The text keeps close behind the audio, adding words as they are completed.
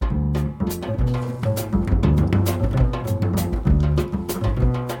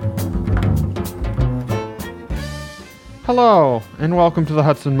Hello, and welcome to the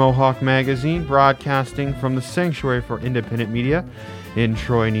Hudson Mohawk Magazine, broadcasting from the Sanctuary for Independent Media in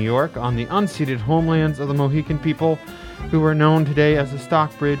Troy, New York, on the unceded homelands of the Mohican people, who are known today as the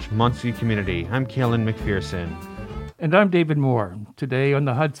Stockbridge Munsee community. I'm Kalen McPherson. And I'm David Moore. Today on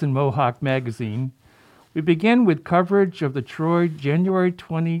the Hudson Mohawk Magazine, we begin with coverage of the Troy January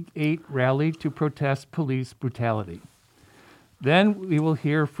 28 rally to protest police brutality. Then we will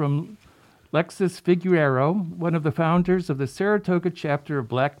hear from Lexis Figueroa, one of the founders of the Saratoga chapter of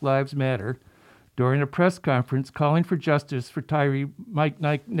Black Lives Matter, during a press conference calling for justice for Tyre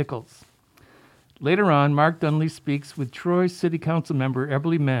Mike Nichols. Later on, Mark Dunley speaks with Troy City Council member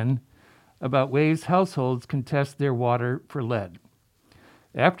Eberly Men about ways households can test their water for lead.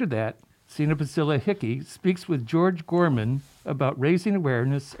 After that, Sina Priscilla Hickey speaks with George Gorman about raising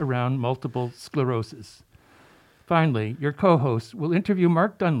awareness around multiple sclerosis. Finally, your co-host will interview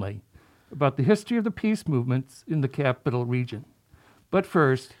Mark Dunley about the history of the peace movements in the Capital Region. But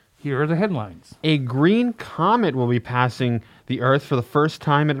first, here are the headlines. A green comet will be passing the Earth for the first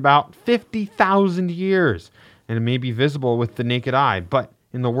time in about 50,000 years, and it may be visible with the naked eye, but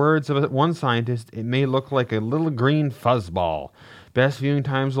in the words of one scientist, it may look like a little green fuzzball. Best viewing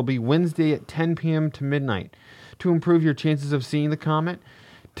times will be Wednesday at 10 p.m. to midnight. To improve your chances of seeing the comet,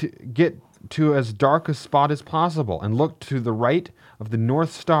 to get to as dark a spot as possible and look to the right of the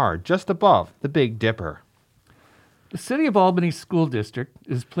North Star, just above the Big Dipper. The City of Albany School District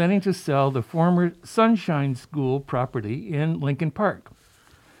is planning to sell the former Sunshine School property in Lincoln Park.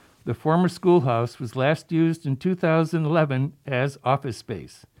 The former schoolhouse was last used in 2011 as office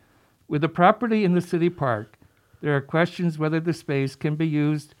space. With the property in the city park, there are questions whether the space can be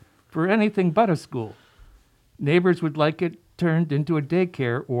used for anything but a school. Neighbors would like it turned into a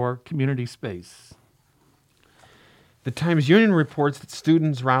daycare or community space. The Times-Union reports that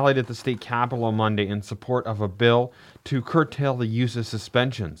students rallied at the state capitol on Monday in support of a bill to curtail the use of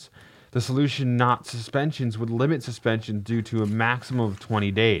suspensions. The solution, not suspensions, would limit suspensions due to a maximum of 20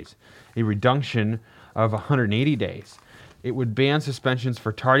 days, a reduction of 180 days. It would ban suspensions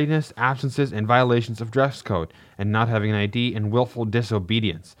for tardiness, absences, and violations of dress code, and not having an ID, and willful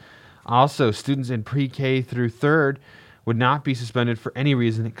disobedience. Also, students in pre-K through third would not be suspended for any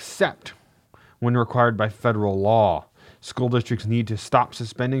reason except when required by federal law. School districts need to stop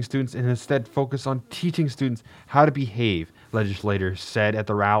suspending students and instead focus on teaching students how to behave, legislators said at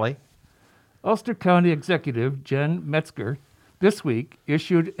the rally. Ulster County Executive Jen Metzger this week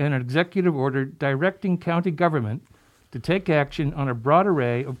issued an executive order directing county government to take action on a broad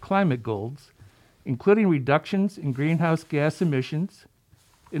array of climate goals, including reductions in greenhouse gas emissions,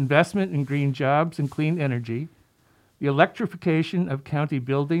 investment in green jobs and clean energy, the electrification of county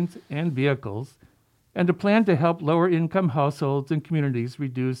buildings and vehicles, and a plan to help lower-income households and communities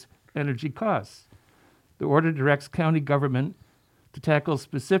reduce energy costs. The order directs county government to tackle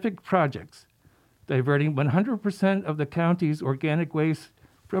specific projects, diverting 100% of the county's organic waste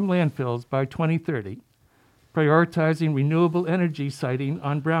from landfills by 2030, prioritizing renewable energy siting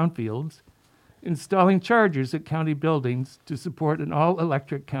on brownfields, installing chargers at county buildings to support an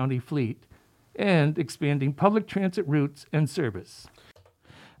all-electric county fleet, and expanding public transit routes and service.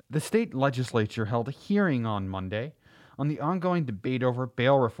 The state legislature held a hearing on Monday on the ongoing debate over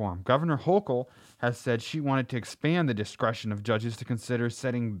bail reform. Governor Hochul has said she wanted to expand the discretion of judges to consider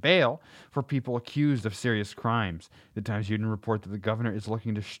setting bail for people accused of serious crimes. The Times-Union report that the governor is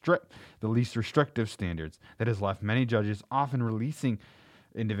looking to strip the least restrictive standards that has left many judges often releasing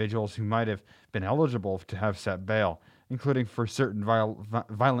individuals who might have been eligible to have set bail, including for certain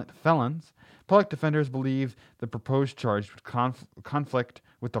violent felons. Public defenders believe the proposed charge would conflict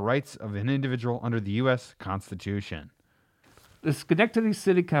with the rights of an individual under the U.S. Constitution. The Schenectady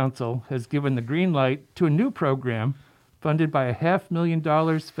City Council has given the green light to a new program funded by a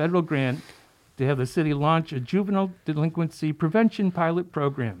 $500,000 federal grant to have the city launch a juvenile delinquency prevention pilot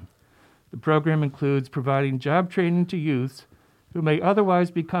program. The program includes providing job training to youths who may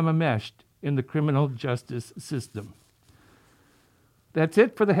otherwise become enmeshed in the criminal justice system. That's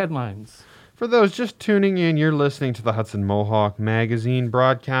it for the headlines. For those just tuning in, you're listening to the Hudson Mohawk Magazine,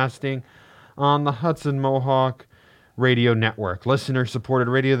 broadcasting on the Hudson Mohawk Radio Network, listener-supported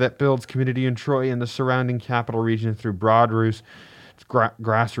radio that builds community in Troy and the surrounding Capital Region through grassroots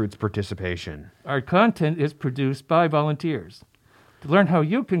participation. Our content is produced by volunteers. To learn how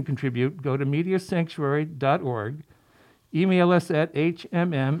you can contribute, go to mediasanctuary.org, email us at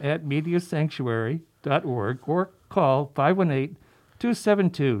hmm@mediasanctuary.org, or call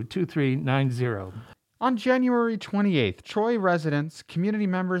 518-272-2390. On January 28th, Troy residents, community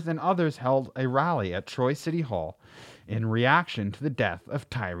members, and others held a rally at Troy City Hall in reaction to the death of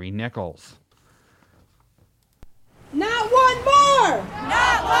Tyre Nichols. Not more!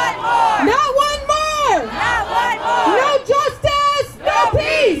 Not one more! Not one more! Not one more! No justice! No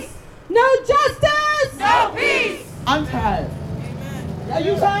peace! No justice! No peace! I'm tired. Are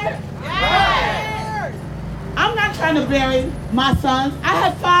you tired? Yes! I'm not trying to bury my sons. I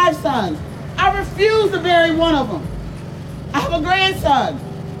have 5 sons. I refuse to bury one of them. I have a grandson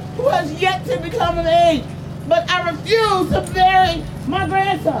who has yet to become of age, but I refuse to bury my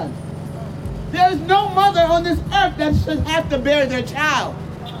grandson. There is no mother on this earth that should have to bury their child,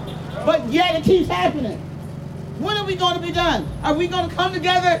 but yet it keeps happening. When are we going to be done? Are we going to come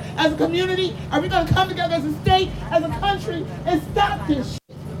together as a community? Are we going to come together as a state, as a country, and stop this shit?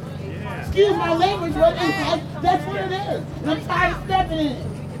 Excuse my language, but that's what it is. And I'm tired of stepping in it.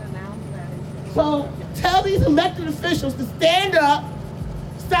 So tell these elected officials to stand up,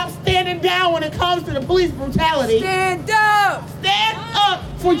 stop standing down when it comes to the police brutality. Stand up! Stand up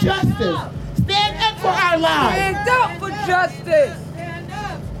for justice. Stand up for our lives. Stand up for justice!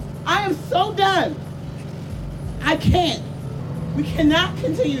 I am so done. I can't. We cannot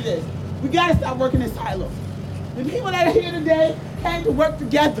continue this. We gotta stop working in silos. The people that are here today came to work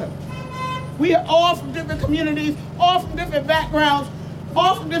together. We are all from different communities, all from different backgrounds,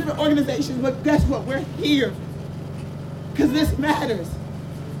 all from different organizations, but guess what? We're here because this matters.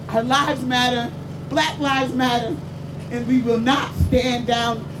 Our lives matter, Black lives matter, and we will not stand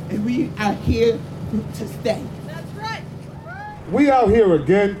down, and we are here to stay. That's right! We out here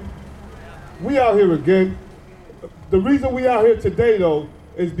again. We out here again. The reason we out here today, though,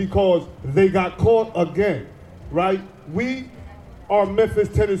 is because they got caught again, right? We are Memphis,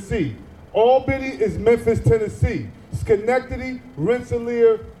 Tennessee. Albany is Memphis, Tennessee. Schenectady,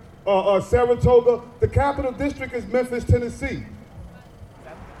 Rensselaer, Saratoga. The capital district is Memphis, Tennessee.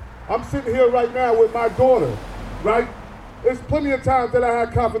 I'm sitting here right now with my daughter, right? There's plenty of times that I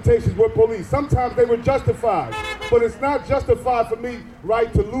had confrontations with police. Sometimes they were justified, but it's not justified for me,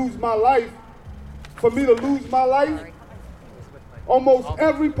 right, to lose my life. For me to lose my life, almost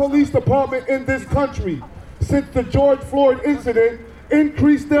every police department in this country since the George Floyd incident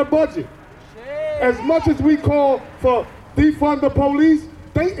increased their budget. As much as we call for defund the police,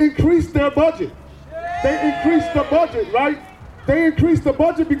 they increased their budget. They increased the budget, right? They increased the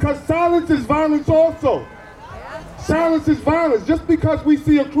budget because silence is violence also. Silence is violence. Just because we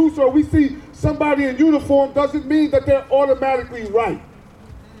see a cruiser or we see somebody in uniform doesn't mean that they're automatically right.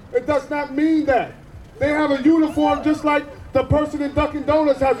 It does not mean that. They have a uniform just like the person in Dunkin'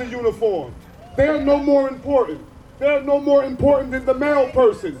 Donuts has a uniform. They are no more important. They are no more important than the male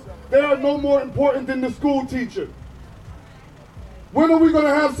person. They are no more important than the school teacher. When are we going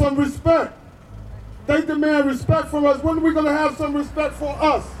to have some respect? They demand respect from us. When are we going to have some respect for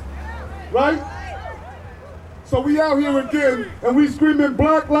us? Right? So we out here again and we screaming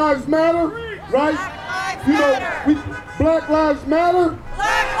Black Lives Matter, right? You know, Black Lives Matter.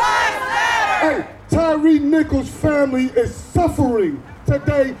 Black Lives Matter! Hey, Tyree Nichols' family is suffering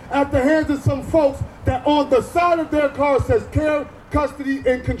today at the hands of some folks that on the side of their car says care, custody,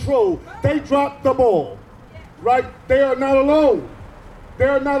 and control. They dropped the ball, right? They are not alone. They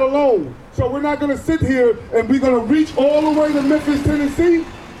are not alone. So we're not going to sit here and we're going to reach all the way to Memphis, Tennessee.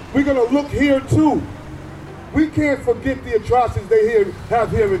 We're going to look here too. We can't forget the atrocities they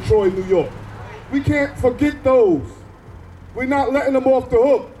have here in Troy, New York. We can't forget those. We're not letting them off the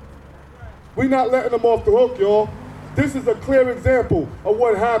hook. We're not letting them off the hook, y'all. This is a clear example of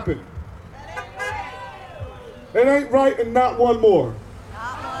what happened. It ain't right and not one more.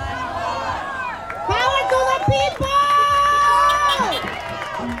 Power to the people!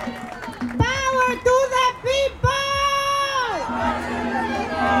 Power to the people!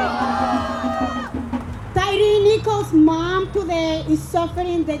 Tyree Nichols' mom today is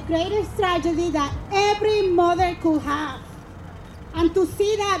suffering the greatest tragedy that every mother could have. And to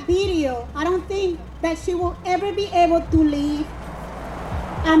see that video, I don't think that she will ever be able to live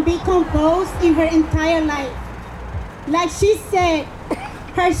and be composed in her entire life. Like she said,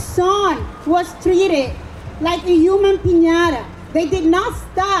 her son was treated like a human piñata. They did not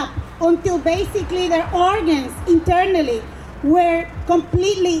stop until basically their organs internally were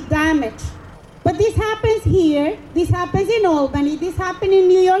completely damaged. But this happens here, this happens in Albany, this happens in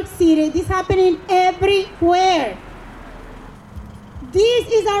New York City, this happens everywhere. This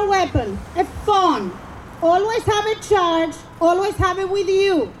is our weapon, a phone. Always have a charge, always have it with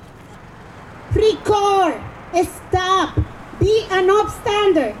you. Record, stop, be an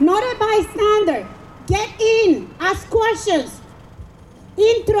upstander, not a bystander. Get in, ask questions.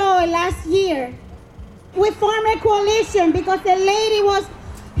 Intro last year, we formed a coalition because the lady was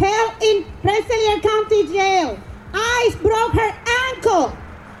held in Rensselaer County Jail. ICE broke her ankle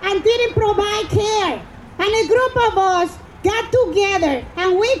and didn't provide care. And a group of us got together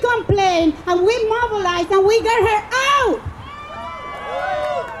and we complained and we mobilized and we got her out.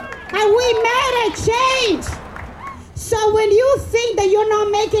 And we made a change. So when you think that you're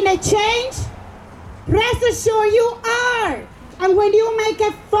not making a change, rest assured you are. And when you make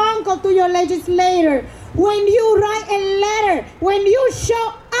a phone call to your legislator, when you write a letter, when you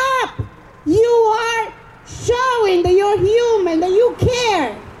show up, you are showing that you're human, that you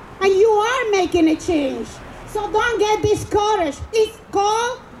care, and you are making a change. So don't get discouraged. It's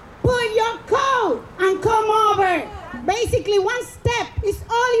called put your coat and come over. Basically, one step is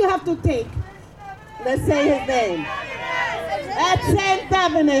all you have to take. Let's say his name. Edson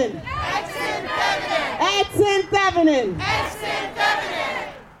Thevenin. Edson Thevenin.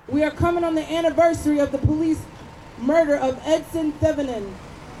 We are coming on the anniversary of the police murder of Edson Thevenin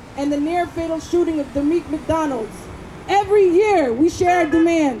and the near-fatal shooting of Damique McDonald's. Every year, we share our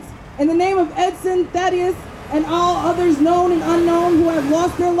demands. In the name of Edson, Thaddeus, and all others known and unknown who have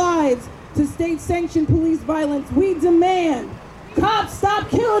lost their lives to state-sanctioned police violence, we demand cops stop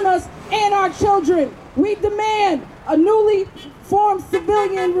killing us and our children. We demand a newly formed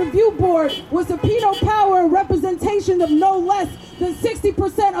civilian review board with subpoena power and representation of no less than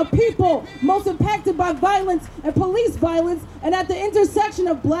 60% of people most impacted by violence and police violence, and at the intersection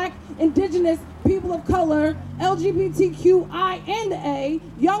of Black, Indigenous, people of color, LGBTQI and A,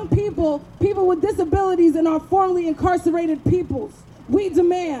 young people, people with disabilities, and our formerly incarcerated peoples. We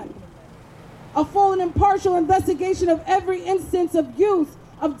demand a full and impartial investigation of every instance of use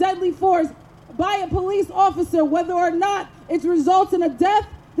of deadly force by a police officer, whether or not it results in a death.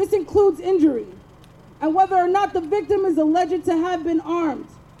 This includes injury, and whether or not the victim is alleged to have been armed.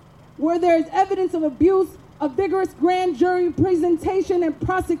 Where there is evidence of abuse, a vigorous grand jury presentation and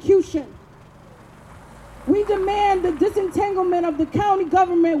prosecution. We demand the disentanglement of the county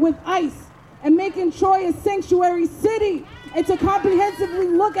government with ICE and making Troy a sanctuary city, and to comprehensively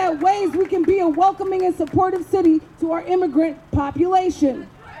look at ways we can be a welcoming and supportive city to our immigrant population.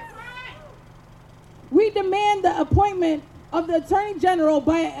 We demand the appointment of the Attorney General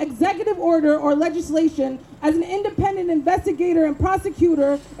by executive order or legislation as an independent investigator and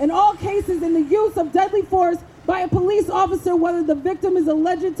prosecutor in all cases in the use of deadly force by a police officer, whether the victim is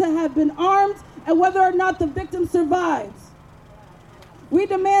alleged to have been armed and whether or not the victim survives. We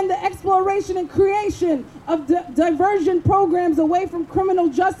demand the exploration and creation of diversion programs away from criminal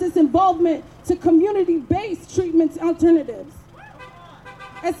justice involvement to community-based treatment alternatives,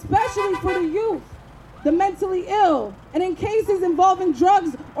 especially for the youth, the mentally ill, and in cases involving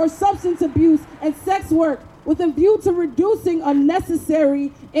drugs or substance abuse and sex work, with a view to reducing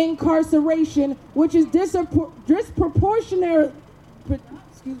unnecessary incarceration, which is disproportionate.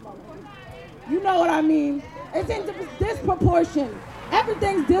 Excuse my language. You know what I mean. It's in disproportion.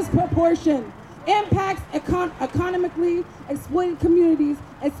 Everything's disproportion. Impacts economically exploited communities,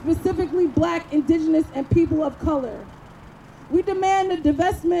 and specifically Black, Indigenous, and people of color. We demand a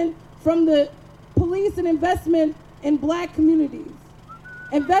divestment from the police and investment in Black communities.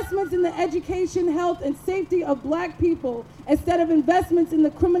 Investments in the education, health, and safety of Black people instead of investments in the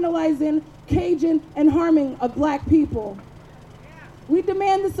criminalizing, caging, and harming of Black people. We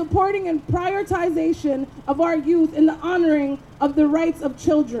demand the supporting and prioritization of our youth and the honoring of the rights of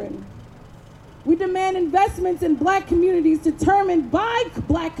children. We demand investments in Black communities determined by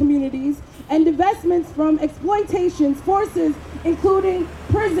Black communities and divestments from exploitation forces, including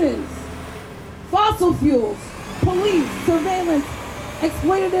prisons, fossil fuels, police, surveillance,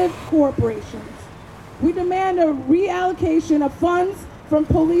 exploitative corporations. We demand a reallocation of funds from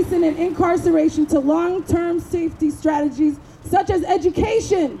policing and incarceration to long-term safety strategies such as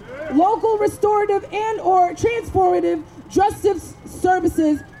education, local restorative and/or transformative justice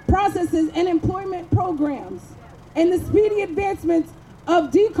services, processes, and employment programs, and the speedy advancement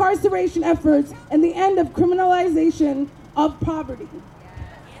of decarceration efforts and the end of criminalization of poverty.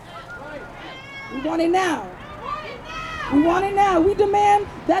 We want it now. We want it now. We demand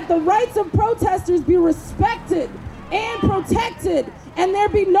that the rights of protesters be respected and protected, and there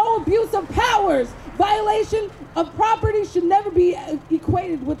be no abuse of powers. Violation of property should never be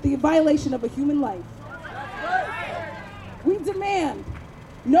equated with the violation of a human life. We demand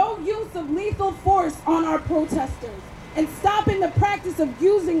no use of lethal force on our protesters and stopping the practice of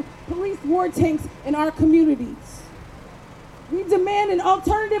using police war tanks in our communities. We demand an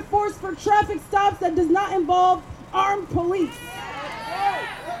alternative force for traffic stops that does not involve armed police.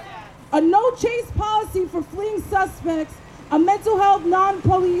 A no-chase policy for fleeing suspects, a mental health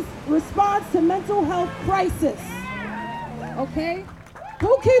non-police response to mental health crisis. Okay?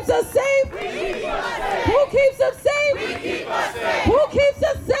 Who keeps us safe? We keep us safe. Who keeps us safe? We keep us safe. Who keeps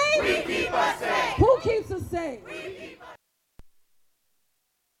us safe? We keep us safe. Who keeps us safe?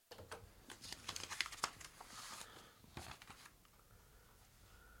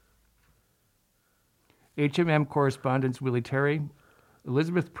 HMM correspondents Willie Terry,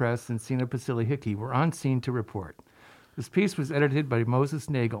 Elizabeth Press, and Sina Pasili Hickey were on scene to report. This piece was edited by Moses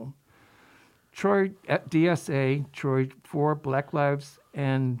Nagel. Troy at DSA, Troy for Black Lives,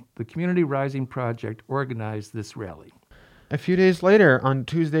 and the Community Rising Project organized this rally. A few days later, on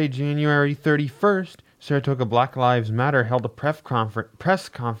Tuesday, January 31st, Saratoga Black Lives Matter held a press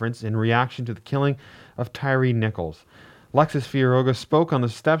conference in reaction to the killing of Tyree Nichols. Alexis Fioruga spoke on the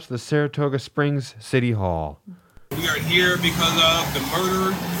steps of the Saratoga Springs City Hall. We are here because of the murder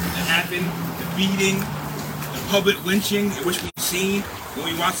that happened, the beating, the public lynching in which we've seen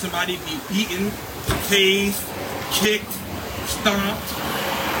when we watch somebody be beaten, tased, kicked, stomped,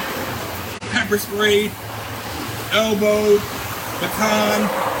 pepper sprayed, elbowed, baton,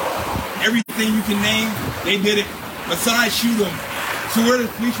 everything you can name, they did it. Besides shoot them. So where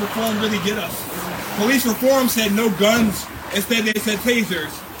does police reform really get us? Police reform said no guns, instead they said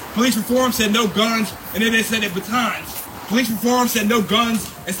tasers. Police reform said no guns, and then they said it batons. Police reform said no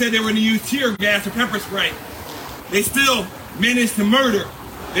guns, instead they were going to use tear gas or pepper spray. They still managed to murder.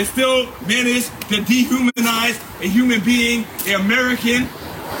 They still managed to dehumanize a human being, an American,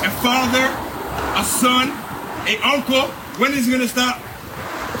 a father, a son, an uncle. When is it going to stop?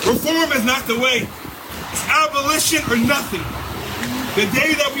 Reform is not the way. It's abolition or nothing. The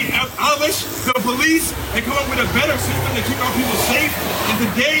day that we abolish the police and come up with a better system to keep our people safe is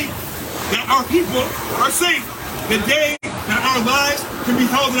the day that our people are safe. The day that our lives can be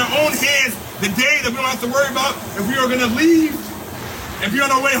held in our own hands. The day that we don't have to worry about if we are going to leave, if we're on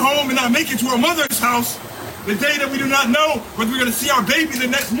our way home and not make it to our mother's house. The day that we do not know whether we're going to see our baby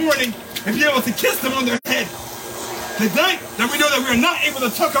the next morning and be able to kiss them on their head. The day that we know that we are not able to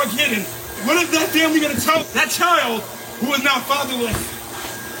tuck our kid in. What is that family going to tell that child who is now fatherless?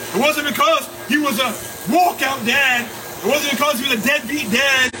 It wasn't because he was a walkout dad. It wasn't because he was a deadbeat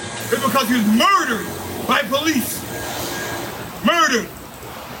dad. It was because he was murdered by police. Murdered.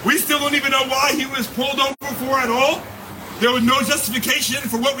 We still don't even know why he was pulled over for at all. There was no justification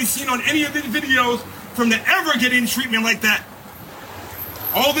for what we've seen on any of the videos from the ever getting treatment like that.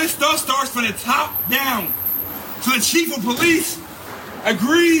 All this stuff starts from the top down. So the chief of police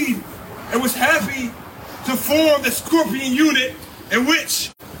agreed and was happy to form the Scorpion unit, in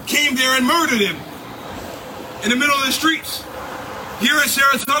which came there and murdered him in the middle of the streets. Here in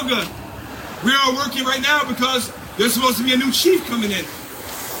Saratoga, we are working right now because there's supposed to be a new chief coming in.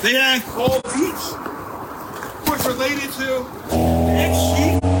 They have Paul Beach, who is related to the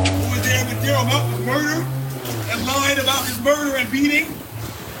ex-chief who was there with Daryl Mountain's murder and lied about his murder and beating.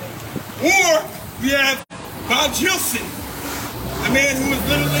 Or we have Bob Gilson, the man who was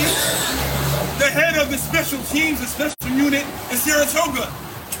literally the head of the special teams, the special unit in Saratoga.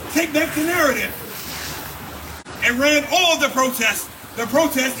 Take back the narrative. And ran all of the protests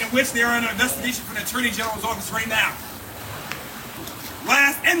in which they are under investigation from the Attorney General's office right now.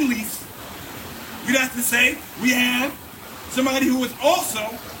 Last and least, we'd have to say we have somebody who was also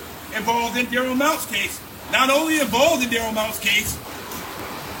involved in Daryl Mount's case. Not only involved in Daryl Mount's case,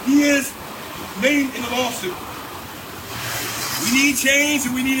 he is named in the lawsuit. We need change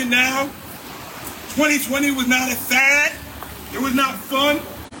and we need it now. 2020 was not a fad. It was not fun.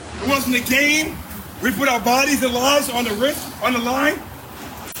 It wasn't a game. We put our bodies and lives on the risk, on the line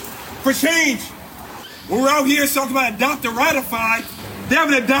for change. When we're out here talking about adopt or ratify, they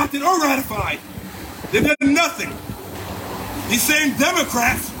haven't adopted or ratified. They've done nothing. These same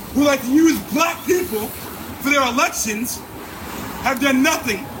Democrats who like to use black people for their elections have done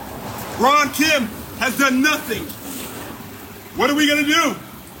nothing. Ron Kim has done nothing. What are we going to do?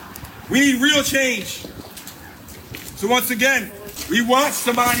 We need real change. So once again, we watched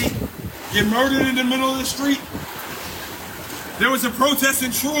somebody get murdered in the middle of the street. There was a protest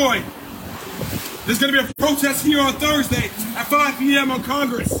in Troy. There's going to be a protest here on Thursday at 5 p.m. on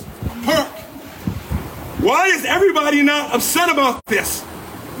Congress Park. Why is everybody not upset about this?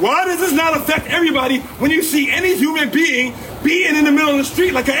 Why does this not affect everybody when you see any human being beaten in the middle of the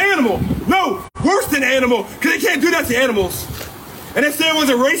street like an animal? No, worse than an animal, because they can't do that to animals. And they say it was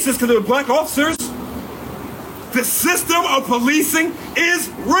a racist because they were black officers. The system of policing is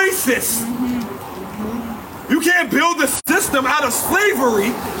racist. You can't build the system out of slavery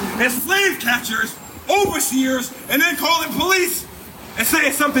and slave catchers, overseers, and then call it police and say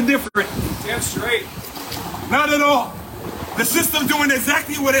it's something different. Damn straight. Not at all. The system doing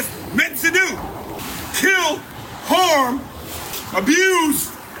exactly what it's meant to do. Kill, harm,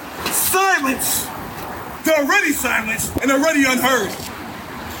 abuse, silence the already silenced and already unheard.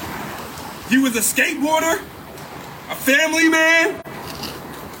 He was a skateboarder, a family man.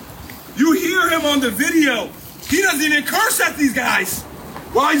 You hear him on the video. He doesn't even curse at these guys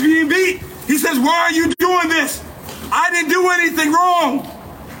while he's being beat. He says, why are you doing this? I didn't do anything wrong.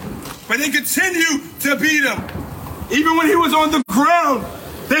 But they continue to beat him. Even when he was on the ground,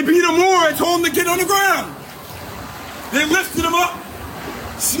 they beat him more and told him to get on the ground. They lifted him up,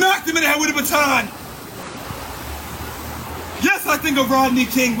 smacked him in the head with a baton. Yes, I think of Rodney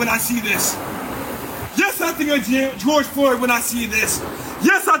King when I see this. Yes, I think of George Floyd when I see this.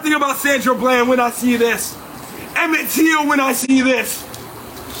 Yes, I think about Sandra Bland when I see this. Emmett Till when I see this.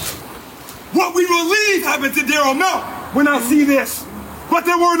 What we believe happened to Daryl Melt when I see this. But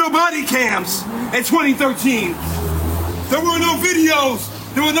there were no body cams in 2013. There were no videos.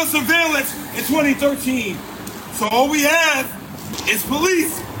 There was no surveillance in 2013. So all we have is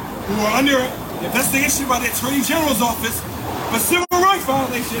police who are under investigation by the Attorney General's office for civil rights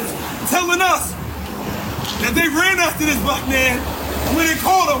violations telling us that they ran after this black man, and when they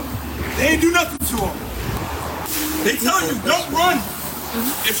caught him, they didn't do nothing to him. They tell you, don't run.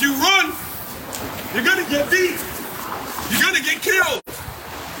 If you run, you're gonna get beat. You're gonna get killed.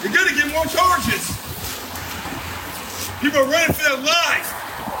 You're gonna get more charges. People are running for their lives.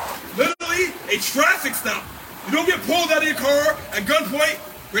 Literally, a traffic stop. You don't get pulled out of your car at gunpoint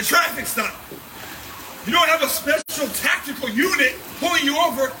for a traffic stop. You don't have a special tactical unit pulling you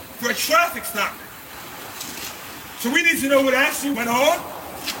over for a traffic stop. So we need to know what actually went on,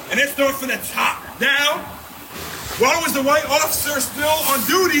 and it starts from the top down. Why was the white officer still on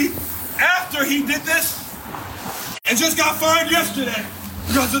duty after he did this and just got fired yesterday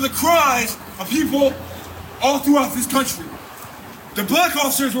because of the cries of people all throughout this country? The black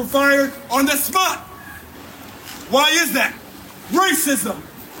officers were fired on the spot. Why is that? Racism.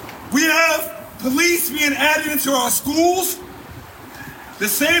 We have police being added into our schools, the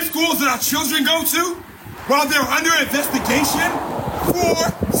same schools that our children go to, while they're under investigation for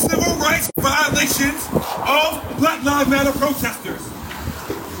civil rights violations of Black Lives Matter protesters.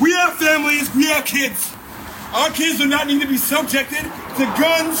 We have families, we have kids. Our kids do not need to be subjected to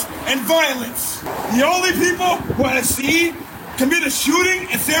guns and violence. The only people who have seen commit a shooting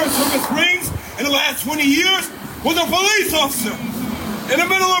in Saratoga Springs in the last 20 years was a police officer in the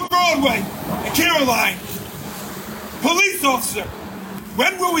middle of Broadway in Caroline. Police officer.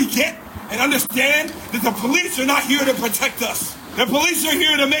 When will we get and understand that the police are not here to protect us? The police are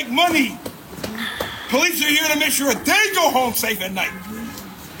here to make money. Police are here to make sure they go home safe at night.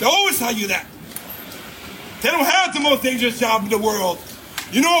 They always tell you that. They don't have the most dangerous job in the world.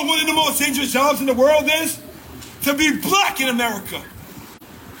 You know what one of the most dangerous jobs in the world is? To be black in America.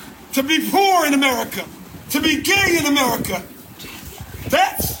 To be poor in America. To be gay in America.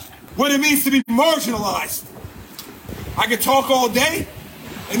 That's what it means to be marginalized. I could talk all day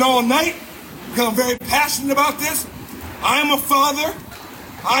and all night because I'm very passionate about this. I am a father.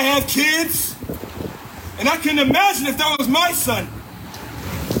 I have kids. And I can imagine if that was my son.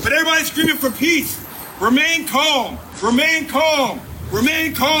 But everybody's screaming for peace. Remain calm. Remain calm.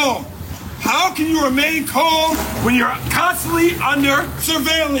 Remain calm. How can you remain calm when you're constantly under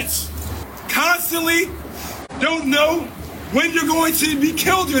surveillance? Constantly don't know when you're going to be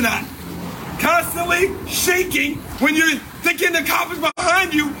killed or not. Constantly shaking when you're thinking the cop is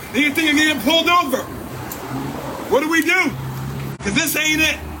behind you and you think you're getting pulled over. What do? Because this ain't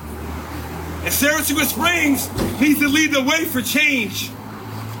it. And Saratoga Springs needs to lead the way for change.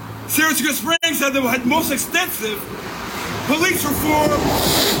 Saratoga Springs had the most extensive police reform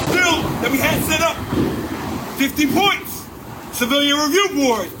bill that we had set up. 50 points. Civilian Review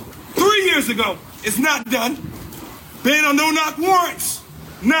Board. 3 years ago. It's not done. Ban on no-knock warrants.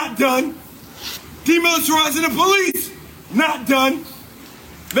 Not done. Demilitarizing the police. Not done.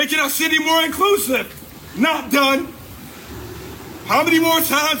 Making our city more inclusive. Not done. How many more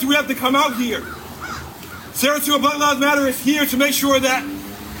times do we have to come out here? Saratoga Black Lives Matter is here to make sure that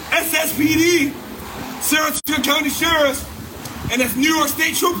SSPD, Saratoga County Sheriffs, and as New York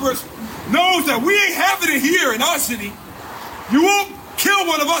State Troopers knows that we ain't having it here in our city. You won't kill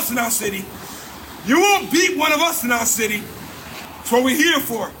one of us in our city. You won't beat one of us in our city. That's what we're here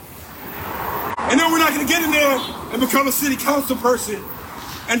for. And then we're not going to get in there and become a city council person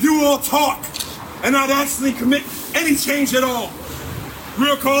and do all talk and not actually commit any change at all.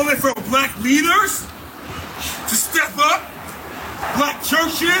 We're calling for black leaders to step up, black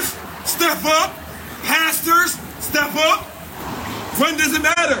churches step up, pastors step up. When does it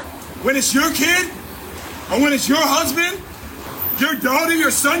matter? When it's your kid? Or when it's your husband? Your daughter,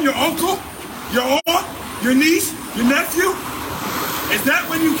 your son, your uncle? Your aunt? Your niece? Your nephew? Is that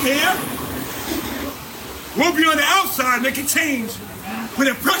when you care? We'll be on the outside making change,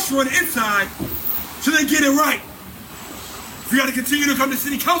 putting pressure on the inside so they get it right. We got to continue to come to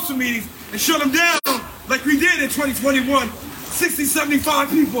city council meetings and shut them down like we did in 2021. 60, 75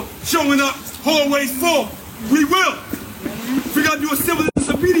 people showing up, hallways full. We will. If we gotta do a civil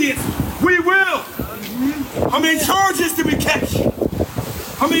disobedience, we will. How many charges did we catch?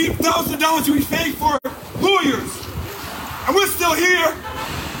 How many thousands of dollars do we pay for lawyers? And we're still here.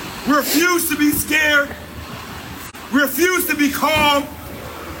 We refuse to be scared. We refuse to be calm.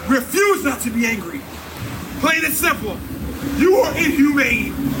 We refuse not to be angry. Plain and simple. You are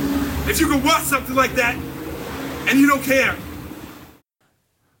inhumane if you can watch something like that and you don't care.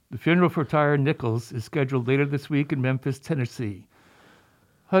 The funeral for Tyre Nichols is scheduled later this week in Memphis, Tennessee.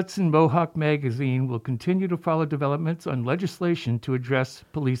 Hudson Mohawk Magazine will continue to follow developments on legislation to address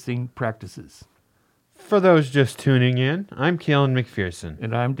policing practices. For those just tuning in, I'm Keelan McPherson.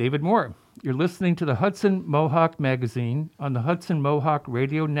 And I'm David Moore. You're listening to the Hudson Mohawk Magazine on the Hudson Mohawk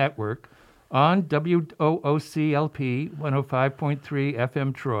Radio Network on WOOC-LP 105.3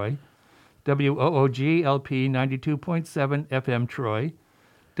 FM Troy, WOOG-LP 92.7 FM Troy,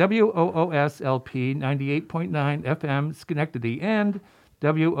 WOOS-LP 98.9 FM Schenectady, and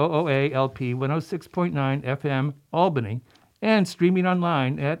WOOA-LP 106.9 FM Albany, and streaming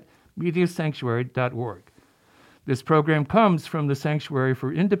online at MediaSanctuary.org. This program comes from the Sanctuary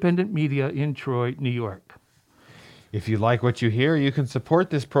for Independent Media in Troy, New York. If you like what you hear, you can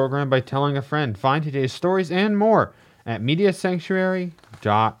support this program by telling a friend. Find today's stories and more at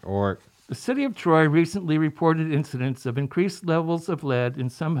MediaSanctuary.org. The City of Troy recently reported incidents of increased levels of lead in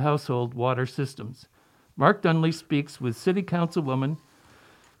some household water systems. Mark Dunley speaks with City Councilwoman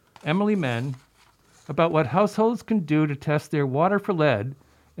Emily Menn about what households can do to test their water for lead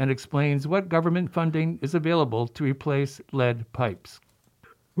and explains what government funding is available to replace lead pipes.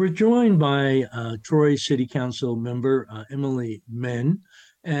 We're joined by Troy City Council member Emily Menn,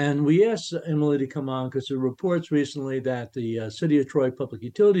 and we asked Emily to come on because there were reports recently that the City of Troy Public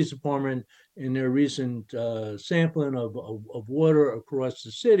Utilities Department, in their recent sampling of water across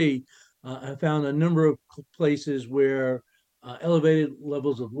the city, have found a number of places where elevated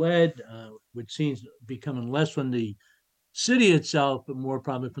levels of lead, which seems to be coming less from the city itself, but more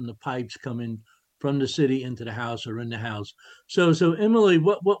probably from the pipes coming from the city into the house or in the house. So Emily,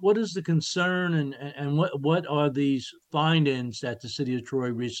 what is the concern, and what are these findings that the City of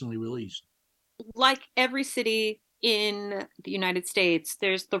Troy recently released? Like every city in the United States,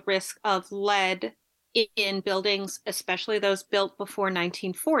 there's the risk of lead in buildings, especially those built before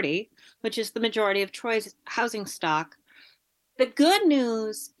 1940, which is the majority of Troy's housing stock. The good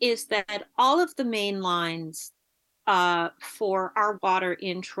news is that all of the main lines for our water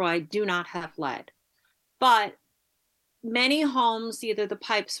in Troy do not have lead, but many homes, either the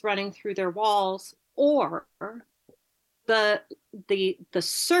pipes running through their walls or the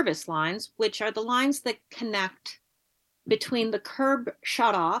service lines, which are the lines that connect between the curb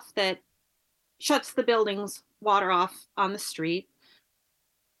shutoff that shuts the building's water off on the street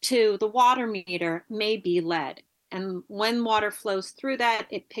to the water meter, may be lead. And when water flows through that,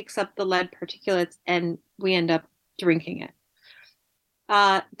 it picks up the lead particulates and we end up drinking it.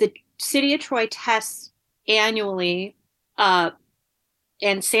 The City of Troy tests annually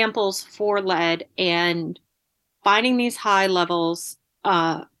and samples for lead, and finding these high levels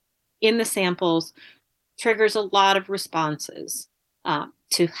in the samples triggers a lot of responses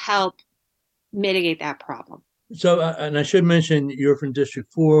to help mitigate that problem. So, and I should mention you're from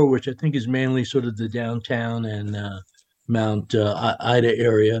District 4, which I think is mainly sort of the downtown and Mount Ida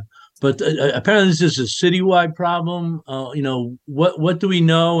area. But apparently this is a citywide problem. What do we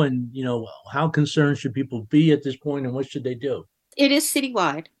know, and how concerned should people be at this point, and what should they do? It is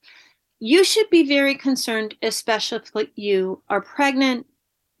citywide. You should be very concerned, especially if you are pregnant,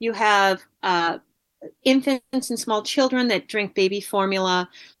 you have infants and small children that drink baby formula,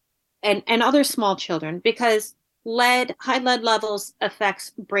 and other small children, because high lead levels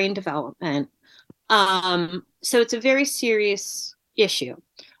affects brain development. So it's a very serious issue.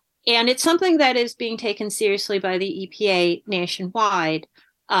 And it's something that is being taken seriously by the EPA nationwide.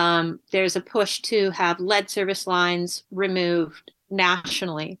 There's a push to have lead service lines removed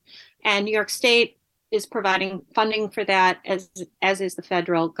nationally. And New York State is providing funding for that, as is the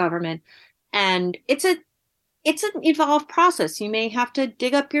federal government. And it's an evolved process. You may have to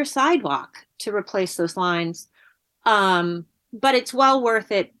dig up your sidewalk to replace those lines. But it's well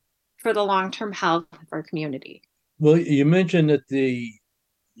worth it for the long-term health of our community. Well, you mentioned that the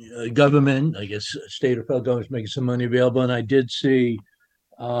government, I guess state or federal government, is making some money available. And I did see,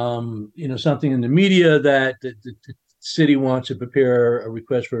 something in the media that the city wants to prepare a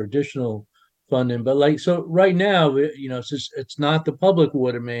request for additional funding. But so right now, it's not the public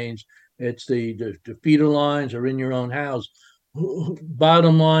water mains, it's the feeder lines or in your own house.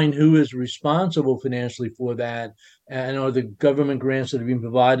 bottom line, who is responsible financially for that? And are the government grants that are being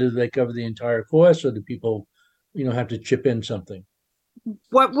provided, do they cover the entire cost, or do people, have to chip in something?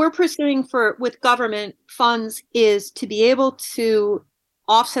 What we're pursuing with government funds is to be able to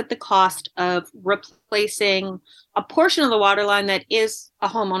offset the cost of replacing a portion of the water line that is a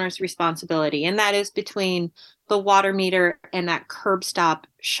homeowner's responsibility, and that is between the water meter and that curb stop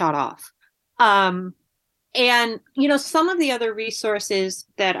shut off. And some of the other resources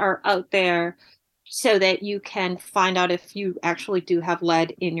that are out there so that you can find out if you actually do have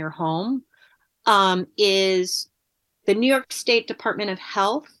lead in your home is the New York State Department of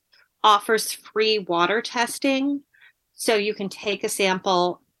Health offers free water testing. So you can take a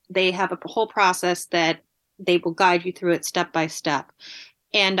sample. They have a whole process that they will guide you through it step by step.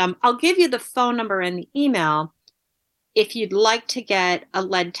 And I'll give you the phone number and the email if you'd like to get a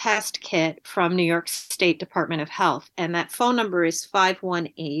lead test kit from New York State Department of Health. And that phone number is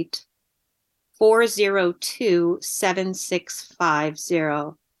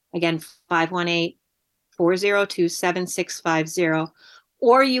 518-402-7650. Again, 518-402-7650.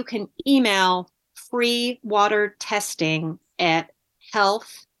 Or you can email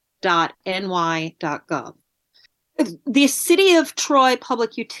freewatertesting@health.ny.gov. The City of Troy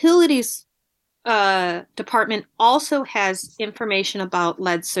Public Utilities Department also has information about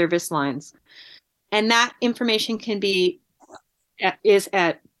lead service lines, and that information is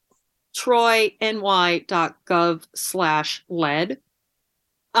at troyny.gov/lead.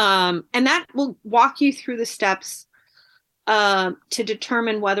 And that will walk you through the steps to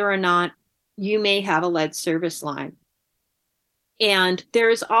determine whether or not you may have a lead service line. And there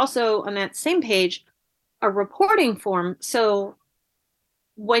is also on that same page a reporting form. So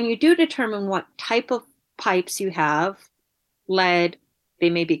when you do determine what type of pipes you have, lead, they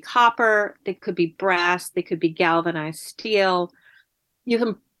may be copper, they could be brass, they could be galvanized steel, you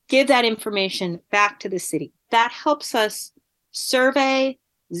can give that information back to the city. That helps us survey,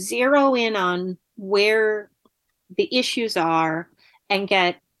 zero in on where the issues are, and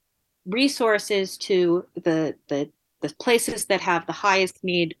get resources to the places that have the highest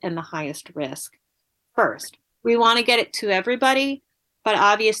need and the highest risk first. We want to get it to everybody, but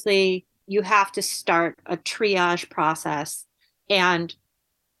obviously you have to start a triage process, and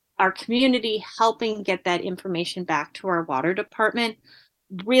our community helping get that information back to our water department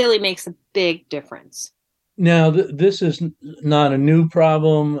really makes a big difference. Now, this is not a new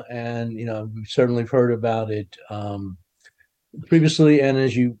problem, and we've certainly heard about it previously. And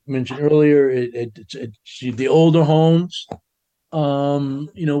as you mentioned earlier, it's the older homes.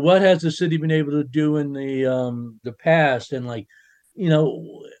 What has the city been able to do in the past, and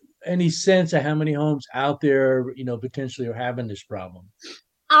any sense of how many homes out there potentially are having this problem?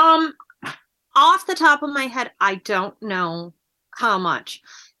 Off the top of my head, I don't know how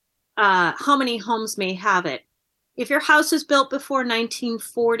many homes may have it. If your house is built before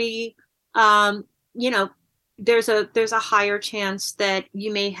 1940, there's a higher chance that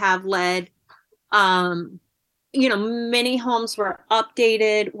you may have lead. Many homes were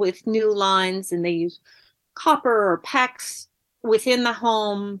updated with new lines, and they use copper or PEX within the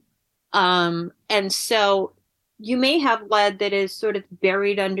home. And so you may have lead that is sort of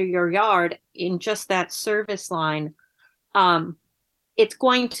buried under your yard in just that service line. It's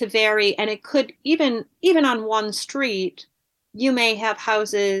going to vary, and it could even on one street, you may have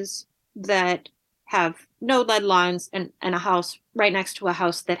houses that have no lead lines and a house right next to a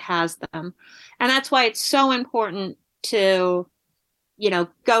house that has them. And that's why it's so important to,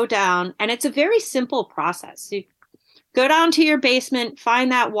 go down, and it's a very simple process. You go down to your basement,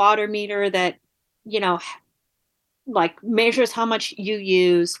 find that water meter that, measures how much you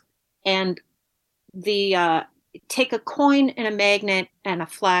use, and take a coin and a magnet and a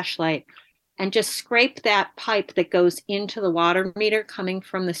flashlight and just scrape that pipe that goes into the water meter coming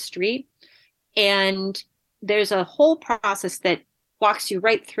from the street. And there's a whole process that walks you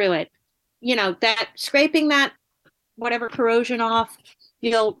right through it. That scraping that whatever corrosion off,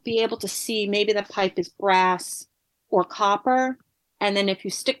 you'll be able to see maybe the pipe is brass or copper. And then if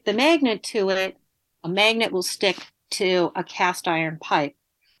you stick the magnet to it, a magnet will stick to a cast iron pipe.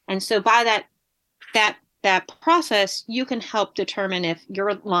 And so by that process, you can help determine if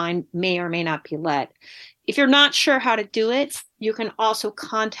your line may or may not be lead. If you're not sure how to do it, you can also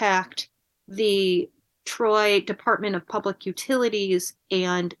contact the Troy Department of Public Utilities,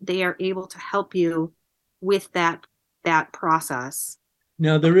 and they are able to help you with that process.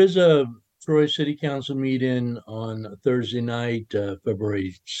 Now, there is a Troy City Council meeting on Thursday night,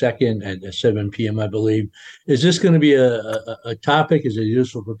 February 2nd at 7 p.m., I believe. Is this going to be a topic? Is it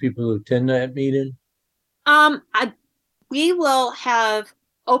useful for people to attend that meeting? We will have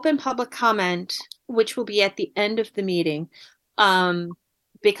open public comment, which will be at the end of the meeting,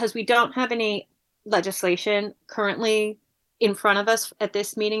 because we don't have any legislation currently in front of us at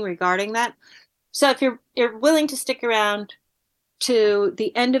this meeting regarding that. So if you're willing to stick around to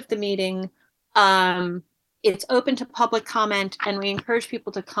the end of the meeting, it's open to public comment, and we encourage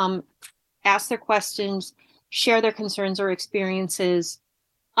people to come ask their questions, share their concerns or experiences.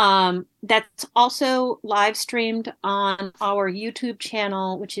 That's also live streamed on our YouTube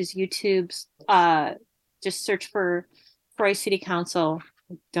channel, which is YouTube's, just search for Troy City Council.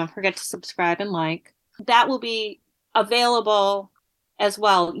 Don't forget to subscribe and like. That will be available as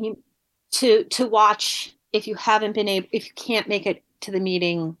well to watch if you can't make it to the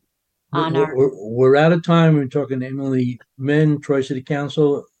meeting. We're out of time. We're talking to Emily Min, Troy City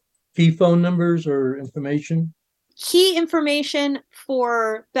Council. Key phone numbers or information? Key information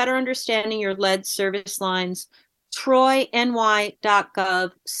for better understanding your lead service lines,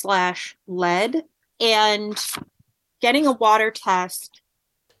 troyny.gov/lead, and getting a water test,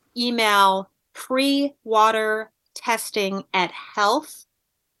 email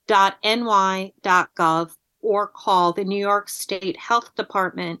prewatertesting@health.ny.gov or call the New York State Health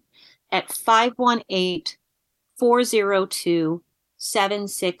Department at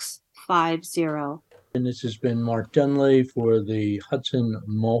 518-402-7650. And this has been Mark Dunley for the Hudson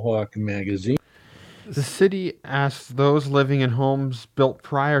Mohawk Magazine. The city asks those living in homes built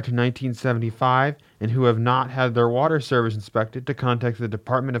prior to 1975 and who have not had their water service inspected to contact the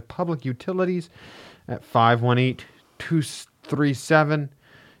Department of Public Utilities at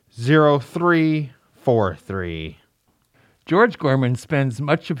 518-237-0343. George Gorman spends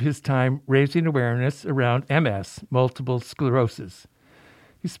much of his time raising awareness around MS, multiple sclerosis.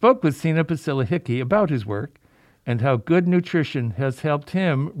 He spoke with Sina Pasilla Hickey about his work and how good nutrition has helped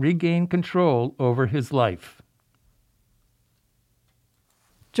him regain control over his life.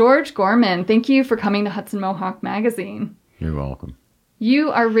 George Gorman, thank you for coming to Hudson Mohawk Magazine. You're welcome. You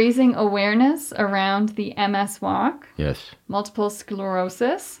are raising awareness around the MS Walk. Yes. Multiple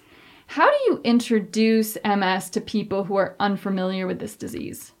sclerosis. How do you introduce MS to people who are unfamiliar with this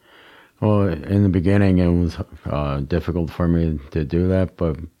disease? Well, in the beginning, it was difficult for me to do that,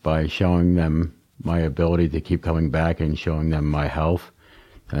 but by showing them my ability to keep coming back and showing them my health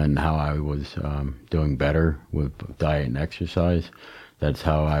and how I was doing better with diet and exercise, that's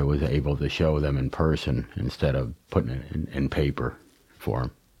how I was able to show them in person instead of putting it in paper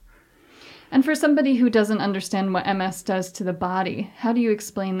form. And for somebody who doesn't understand what MS does to the body, how do you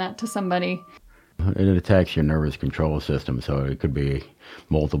explain that to somebody? It attacks your nervous control system, so it could be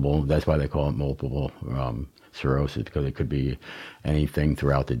multiple. That's why they call it multiple sclerosis, because it could be anything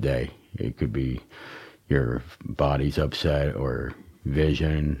throughout the day. It could be your body's upset or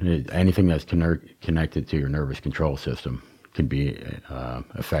vision. Anything that's connected to your nervous control system can be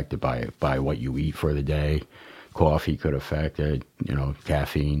affected by what you eat for the day. Coffee could affect it,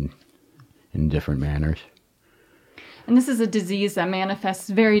 caffeine in different manners. And this is a disease that manifests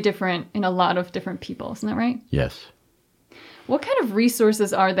very different in a lot of different people, isn't that right? Yes. What kind of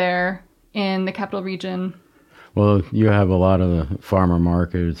resources are there in the Capital Region? Well, you have a lot of the farmer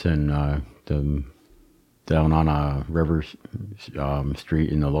markets and down on River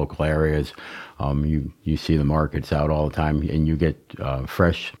Street in the local areas. You see the markets out all the time, and you get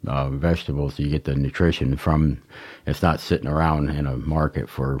fresh vegetables. You get the nutrition from. It's not sitting around in a market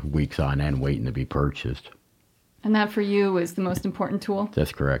for weeks on end waiting to be purchased. And that for you is the most important tool?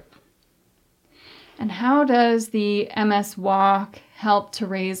 That's correct. And how does the MS Walk help to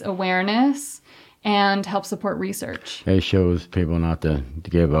raise awareness and help support research? It shows people not to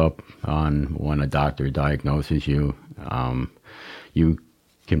give up on when a doctor diagnoses you. You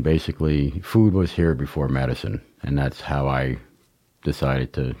can food was here before medicine, and that's how I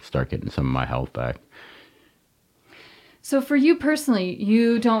decided to start getting some of my health back. So for you personally,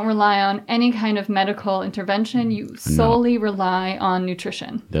 you don't rely on any kind of medical intervention. You solely rely on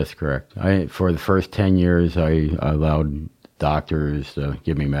nutrition. That's correct. For the first 10 years, I allowed doctors to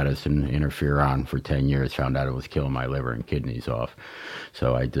give me medicine, interferon, for 10 years, found out it was killing my liver and kidneys off.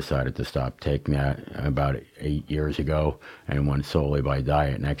 So I decided to stop taking that about 8 years ago and went solely by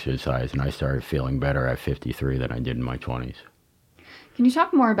diet and exercise. And I started feeling better at 53 than I did in my 20s. Can you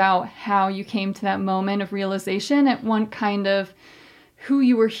talk more about how you came to that moment of realization and what kind of who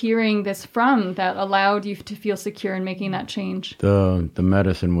you were hearing this from that allowed you to feel secure in making that change? The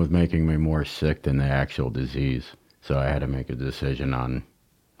medicine was making me more sick than the actual disease. So I had to make a decision on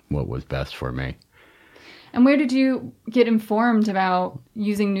what was best for me. And where did you get informed about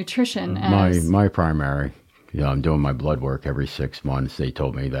using nutrition as? My primary. I'm doing my blood work every 6 months. They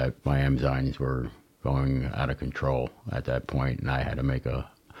told me that my enzymes were going out of control at that point, and I had to make a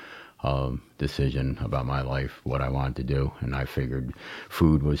decision about my life, what I wanted to do, and I figured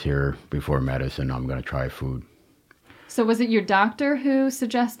food was here before medicine. I'm going to try food. So was it your doctor who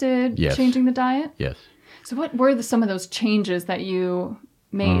suggested Yes. changing the diet? Yes. So what were some of those changes that you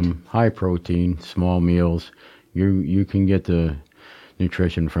made? High protein, small meals. You can get the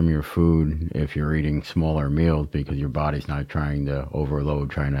nutrition from your food if you're eating smaller meals because your body's not trying to overload,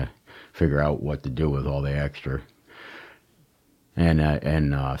 trying to figure out what to do with all the extra.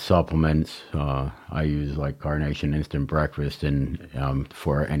 And supplements, I use like Carnation Instant Breakfast, and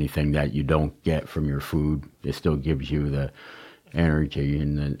for anything that you don't get from your food, it still gives you the energy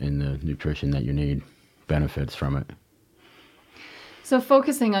and the nutrition that you need, benefits from it. So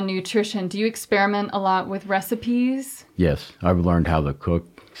focusing on nutrition, do you experiment a lot with recipes? Yes, I've learned how to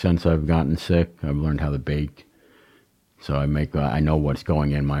cook since I've gotten sick. I've learned how to bake, so I know what's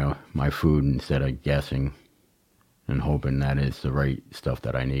going in my food instead of guessing and hoping that it's the right stuff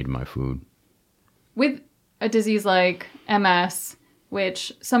that I need in my food. With a disease like MS,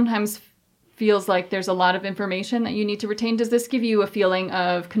 which sometimes feels like there's a lot of information that you need to retain, does this give you a feeling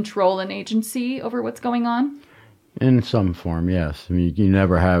of control and agency over what's going on? In some form, yes. I mean, you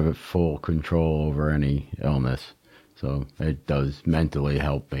never have full control over any illness, so it does mentally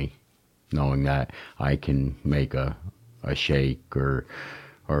help me knowing that I can make a shake or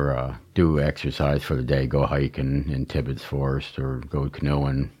do exercise for the day, go hiking in Tibbetts Forest or go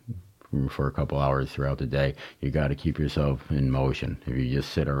canoeing for a couple hours throughout the day. You got to keep yourself in motion. If you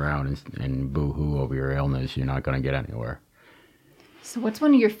just sit around and boo-hoo over your illness, you're not going to get anywhere. So what's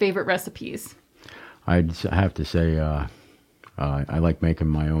one of your favorite recipes? I'd have to say I like making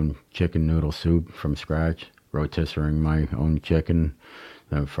my own chicken noodle soup from scratch, rotisserie my own chicken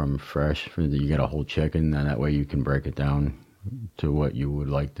from fresh. You get a whole chicken, and that way you can break it down to what you would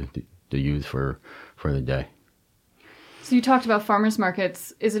like to use for the day. So you talked about farmers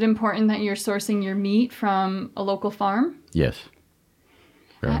markets. Is it important that you're sourcing your meat from a local farm? Yes,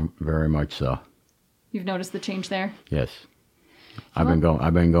 very much so. You've noticed the change there? Yes, I've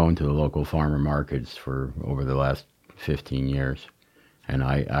been going to the local farmer markets for over the last 15 years, and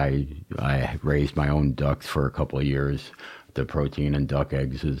I raised my own ducks for a couple of years. The protein in duck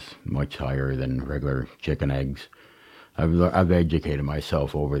eggs is much higher than regular chicken eggs. I've educated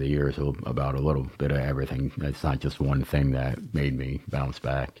myself over the years about a little bit of everything. It's not just one thing that made me bounce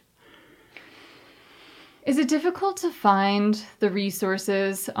back. Is it difficult to find the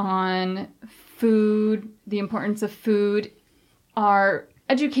resources on food, the importance of food? Our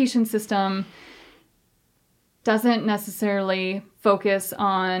education system doesn't necessarily focus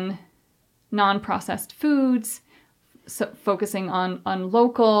on non-processed foods, so focusing on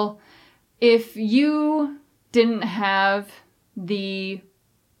local. If you didn't have the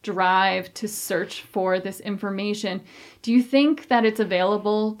drive to search for this information, do you think that it's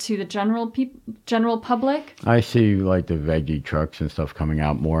available to the general public? I see like the veggie trucks and stuff coming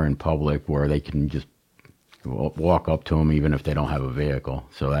out more in public where they can just walk up to them even if they don't have a vehicle.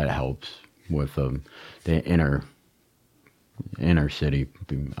 So that helps with the inner city.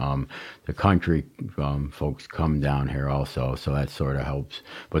 The country folks come down here also, so that sort of helps.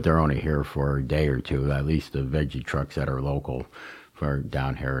 But they're only here for a day or two. At least the veggie trucks that are local for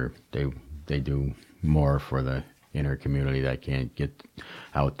down here, they do more for the inner community that can't get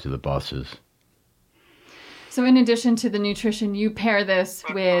out to the buses. So in addition to the nutrition, you pair this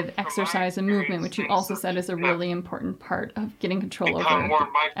with exercise and movement, which you also said is a really important part of getting control over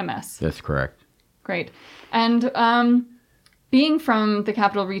MS. That's correct. Great. And being from the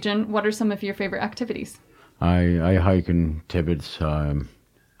capital region, what are some of your favorite activities? I hike in Tibbetts, on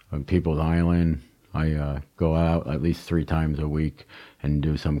People's Island. I go out at least 3 times a week and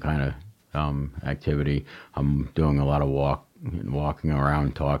do some kind of activity. I'm doing a lot of walking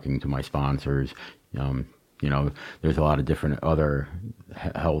around, talking to my sponsors. There's a lot of different other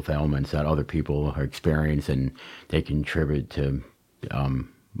health ailments that other people experience, and they contribute to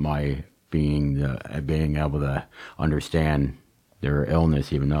my being able to understand their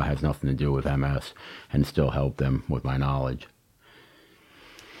illness, even though it has nothing to do with MS, and still help them with my knowledge.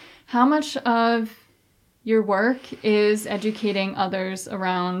 How much of your work is educating others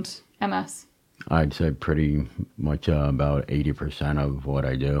around MS? I'd say pretty much about 80% of what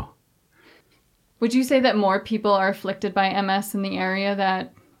I do. Would you say that more people are afflicted by MS in the area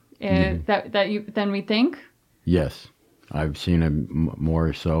than we think? Yes, I've seen it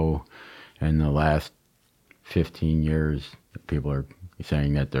more so in the last 15 years. People are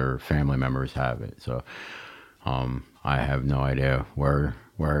saying that their family members have it. So I have no idea where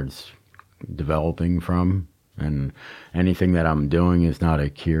it's developing from. And anything that I'm doing is not a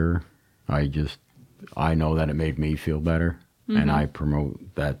cure. I just I know that it made me feel better, Mm-hmm. and I promote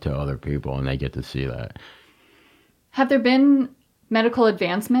that to other people, and they get to see that. Have there been medical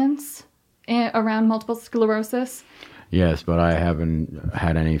advancements around multiple sclerosis? Yes, but I haven't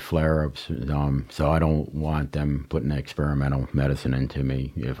had any flare-ups, so I don't want them putting experimental medicine into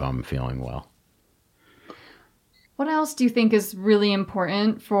me if I'm feeling well. What else do you think is really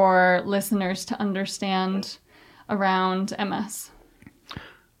important for listeners to understand around MS?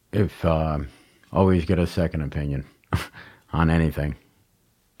 If always get a second opinion on anything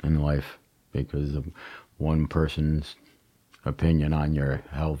in life, because of one person's opinion on your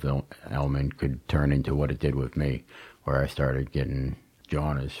health ailment could turn into what it did with me, where I started getting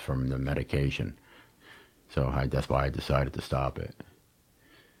jaundice from the medication. So that's why I decided to stop it.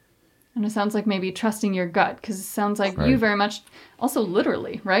 And it sounds like maybe trusting your gut, because it sounds like Right. you very much, also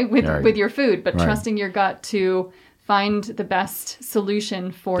literally, right, with your food, but Right. trusting your gut to find the best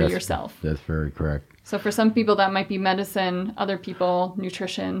solution for yourself. That's very correct. So for some people that might be medicine, other people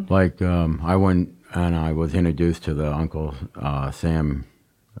nutrition. Like I went and I was introduced to the Uncle Sam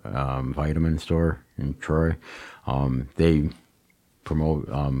vitamin store in Troy. They promote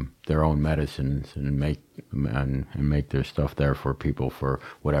their own medicines and make their stuff there for people for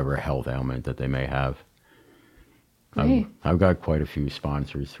whatever health ailment that they may have. Great. I've got quite a few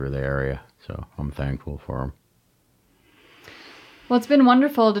sponsors for the area, so I'm thankful for them. Well, it's been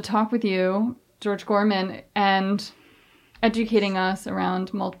wonderful to talk with you, George Gorman, and educating us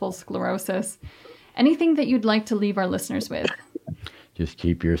around multiple sclerosis. Anything that you'd like to leave our listeners with? Just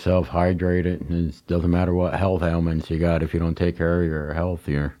keep yourself hydrated. It doesn't matter what health ailments you got. If you don't take care of your health,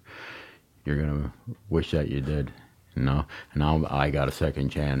 you're gonna wish that you did. You know. And now I got a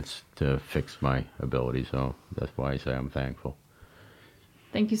second chance to fix my ability, so that's why I say I'm thankful.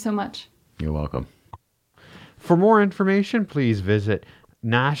 Thank you so much. You're welcome. For more information, please visit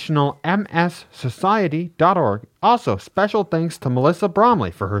nationalmssociety.org. Also, special thanks to Melissa Bromley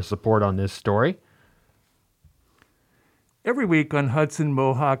for her support on this story. Every week on Hudson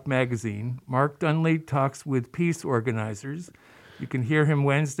Mohawk Magazine, Mark Dunley talks with peace organizers. You can hear him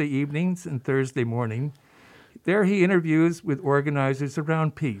Wednesday evenings and Thursday morning. There he interviews with organizers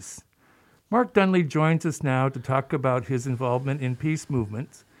around peace. Mark Dunley joins us now to talk about his involvement in peace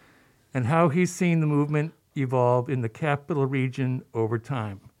movements and how he's seen the movement evolve in the capital region over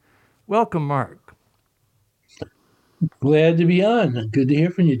time. Welcome, Mark. Glad to be on. Good to hear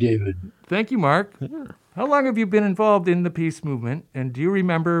from you, David. Thank you, Mark. How long have you been involved in the peace movement, and do you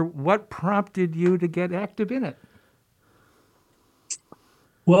remember what prompted you to get active in it?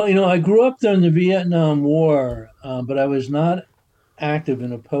 Well, I grew up during the Vietnam War, but I was not active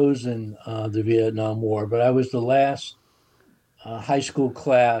in opposing the Vietnam War, but I was the last high school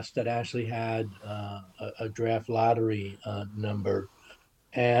class that actually had a draft lottery number.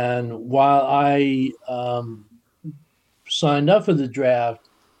 And while I signed up for the draft,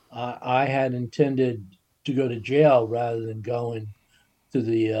 I had intended to go to jail rather than going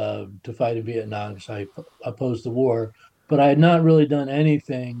to fight in Vietnam, because I opposed the war. But I had not really done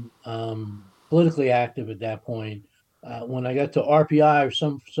anything politically active at that point. When I got to RPI,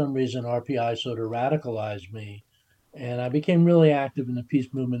 for some reason, RPI sort of radicalized me, and I became really active in the peace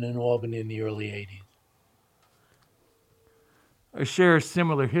movement in Albany in the early 80s. I share a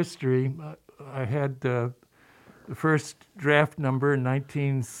similar history. I had the first draft number in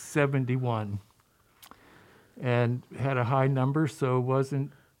 1971 and had a high number, so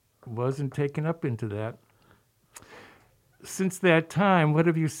wasn't taken up into that. Since that time, what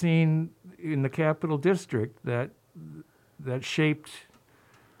have you seen in the Capital District that shaped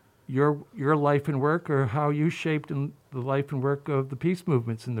your life and work, or how you shaped in the life and work of the peace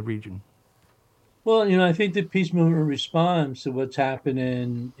movements in the region? Well, I think the peace movement responds to what's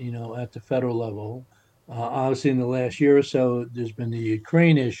happening, at the federal level. Obviously, in the last year or so, there's been the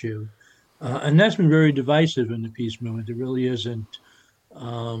Ukraine issue, and that's been very divisive in the peace movement. There really isn't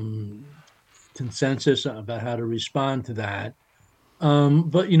consensus about how to respond to that.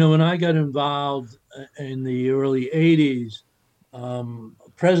 But, when I got involved in the early 80s,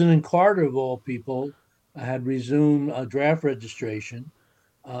 President Carter, of all people, had resumed draft registration.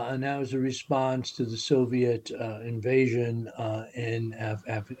 And that was a response to the Soviet invasion in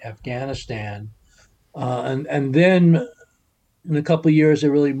Afghanistan. And then in a couple of years, it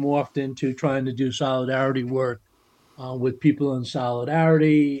really morphed into trying to do solidarity work with people in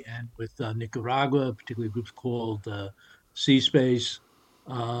solidarity and with Nicaragua, particularly groups called C-Space.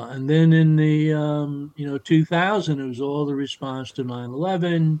 And then in the 2000, it was all the response to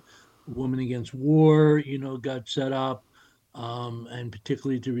 9/11, Women Against War, got set up, and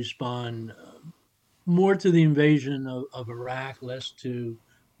particularly to respond more to the invasion of Iraq, less to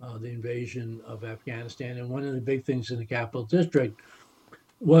the invasion of Afghanistan. And one of the big things in the Capital District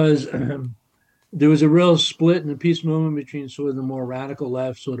was there was a real split in the peace movement between sort of the more radical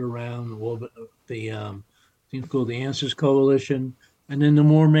left, sort of around the I think it's called the Answers Coalition, and then the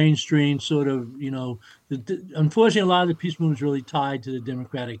more mainstream sort of, unfortunately, a lot of the peace movement is really tied to the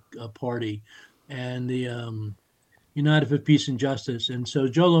Democratic Party and the United for Peace and Justice. And so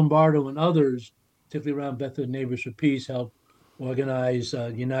Joe Lombardo and others, particularly around Bethlehem Neighbors for Peace, helped organize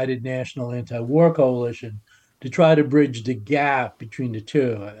United National Anti-War Coalition to try to bridge the gap between the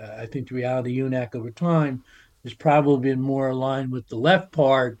two. I think the reality UNAC over time has probably been more aligned with the left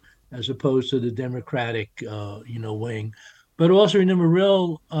part as opposed to the Democratic, wing. But also remember,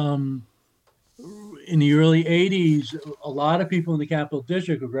 in the early 80s, a lot of people in the Capital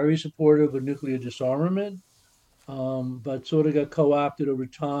District were very supportive of nuclear disarmament, but sort of got co-opted over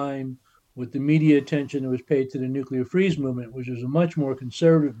time with the media attention that was paid to the nuclear freeze movement, which was a much more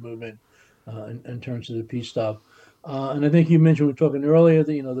conservative movement in terms of the peace stuff. And I think you mentioned, we were talking earlier,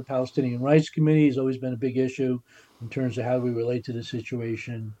 that, the Palestinian Rights Committee has always been a big issue in terms of how we relate to the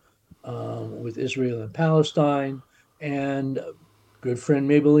situation with Israel and Palestine. And good friend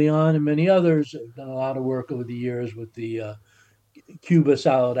Mabel Leon and many others have done a lot of work over the years with the Cuba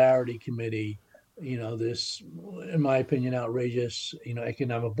Solidarity Committee, this, in my opinion, outrageous,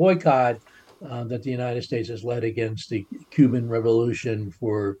 economic boycott that the United States has led against the Cuban Revolution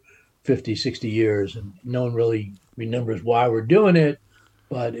for 50, 60 years. And no one really remembers why we're doing it,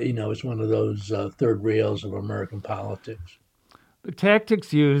 but, it's one of those third rails of American politics. The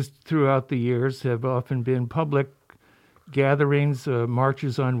tactics used throughout the years have often been public gatherings,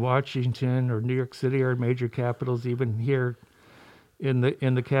 marches on Washington or New York City or major capitals, even here in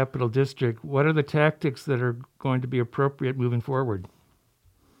the Capital District. What are the tactics that are going to be appropriate moving forward?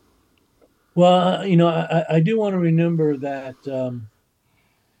 Well, I do want to remember that,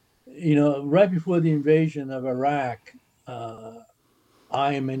 right before the invasion of Iraq,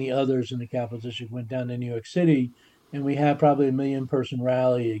 I and many others in the Capital District went down to New York City, and we had probably a 1 million-person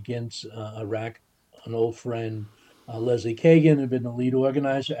rally against Iraq. An old friend, Leslie Kagan, had been the lead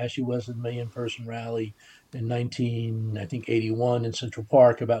organizer, as she was the 1 million-person rally in 1981 in Central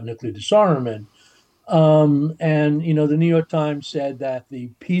Park about nuclear disarmament. And, the New York Times said that the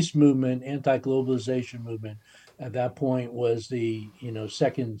peace movement, anti-globalization movement, at that point was the,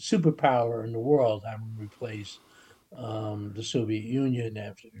 second superpower in the world, having replaced the Soviet Union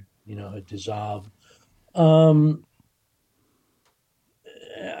after, had dissolved. I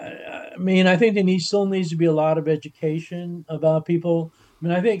think there still needs to be a lot of education about people.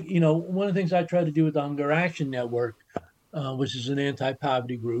 I think, one of the things I tried to do with the Hunger Action Network, which is an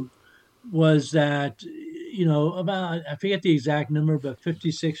anti-poverty group, was that, about, I forget the exact number, but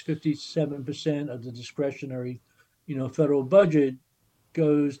 56, 57% of the discretionary, federal budget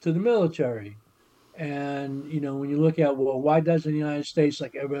goes to the military. And, when you look at, well, why doesn't the United States,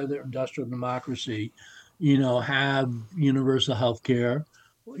 like every other industrial democracy, have universal health care?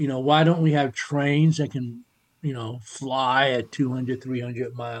 Why don't we have trains that can, fly at 200,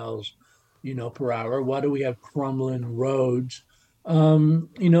 300 miles, per hour? Why do we have crumbling roads?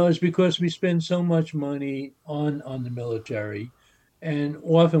 It's because we spend so much money on the military. And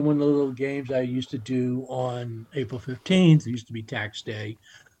often one of the little games I used to do on April 15th, it used to be tax day,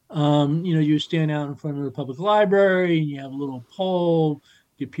 you stand out in front of the public library and you have a little poll,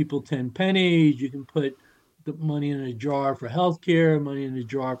 give people 10 pennies, you can put the money in a jar for healthcare, money in a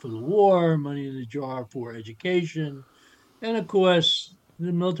jar for the war, money in a jar for education. And of course,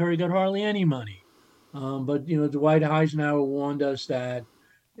 the military got hardly any money. But Dwight Eisenhower warned us that,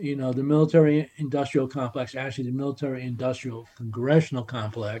 the military industrial complex, actually the military industrial congressional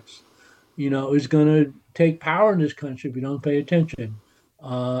complex, is going to take power in this country if we don't pay attention.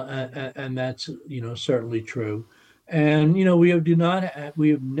 And that's, certainly true. And, we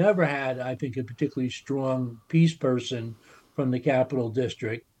have never had, I think, a particularly strong peace person from the Capital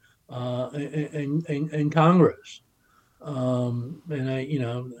District in Congress. And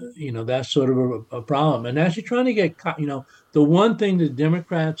that's sort of a problem. And as you're trying to get, the one thing that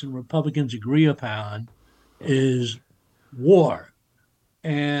Democrats and Republicans agree upon is war.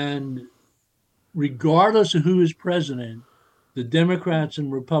 And regardless of who is president, the Democrats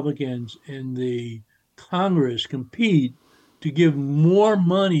and Republicans in the Congress compete to give more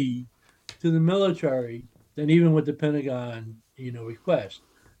money to the military than even what the Pentagon, requests,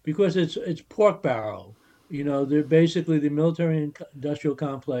 because it's pork barrel. They're basically, the military industrial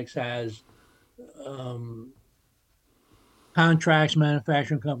complex has contracts,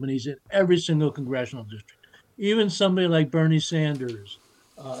 manufacturing companies in every single congressional district. Even somebody like Bernie Sanders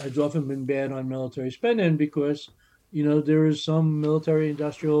has often been bad on military spending because there is some military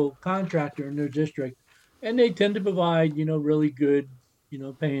industrial contractor in their district, and they tend to provide, really good,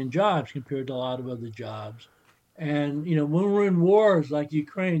 paying jobs compared to a lot of other jobs. And, when we're in wars like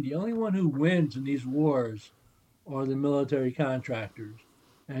Ukraine, the only one who wins in these wars are the military contractors.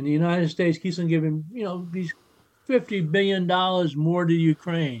 And the United States keeps on giving, these $50 billion more to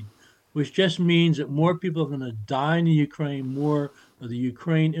Ukraine, which just means that more people are going to die in the Ukraine, more of the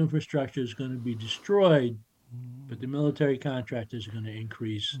Ukraine infrastructure is going to be destroyed, but the military contractors are going to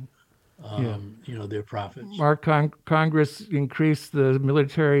increase, their profits. Mark, Congress increased the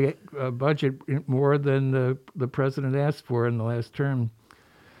military budget more than the president asked for in the last term.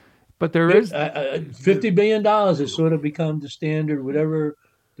 But there is $50 billion has sort of become the standard. Whatever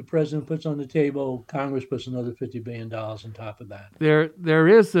the president puts on the table, Congress puts another $50 billion on top of that. There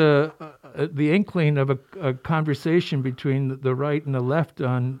is the inkling of a conversation between the right and the left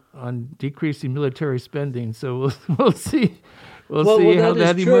on decreasing military spending. So we'll see. We'll see how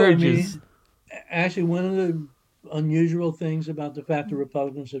that emerges. Actually, one of the unusual things about the fact that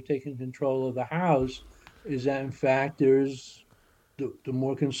Republicans have taken control of the House is that, in fact, there's the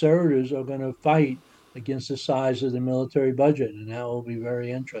more conservatives are going to fight against the size of the military budget, and that will be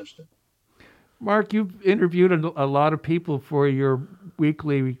very interesting. Mark, you've interviewed a lot of people for your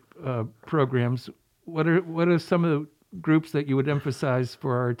weekly programs. What are some of the groups that you would emphasize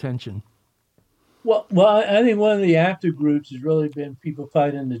for our attention? Well, I think one of the active groups has really been people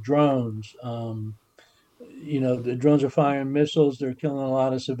fighting the drones. The drones are firing missiles. They're killing a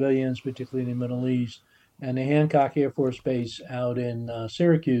lot of civilians, particularly in the Middle East. And the Hancock Air Force Base out in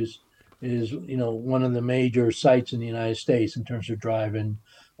Syracuse is, one of the major sites in the United States in terms of driving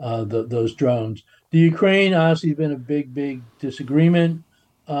those drones. The Ukraine obviously has been a big disagreement.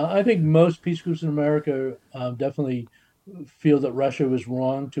 I think most peace groups in America definitely feel that Russia was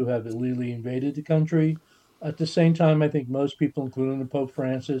wrong to have illegally invaded the country. At the same time, I think most people, including Pope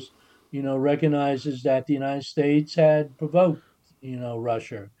Francis, recognizes that the United States had provoked,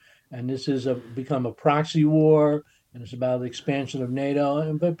 Russia. And this has become a proxy war, and it's about the expansion of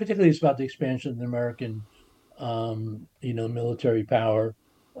NATO, but particularly it's about the expansion of the American, military power.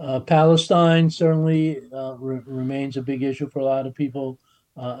 Palestine certainly remains a big issue for a lot of people,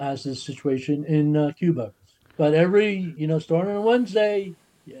 as the situation in Cuba. But every, starting on Wednesday,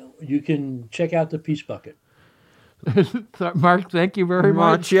 you can check out the Peace Bucket. Mark, thank you very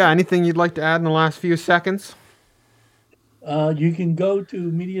much. Yeah, anything you'd like to add in the last few seconds? You can go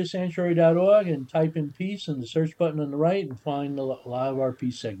to MediaSanctuary.org and type in peace in the search button on the right and find a lot of our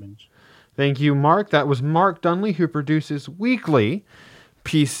peace segments. Thank you, Mark. That was Mark Dunley, who produces weekly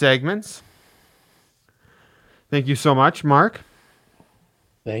peace segments. Thank you so much, Mark.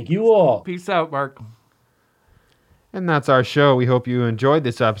 Thank you all. Peace out, Mark. And that's our show. We hope you enjoyed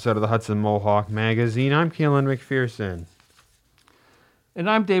this episode of the Hudson Mohawk Magazine. I'm Keelan McPherson. And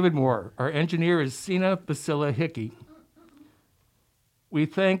I'm David Moore. Our engineer is Sina Basila Hickey. We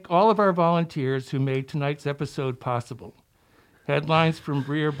thank all of our volunteers who made tonight's episode possible. Headlines from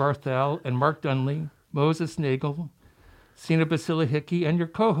Breer Barthel and Mark Dunley, Moses Nagel, Sina Basila Hickey, and your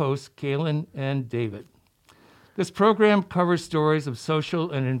co-hosts, Kaylin and David. This program covers stories of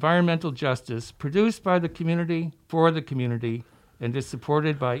social and environmental justice produced by the community, for the community, and is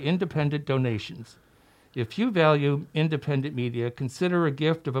supported by independent donations. If you value independent media, consider a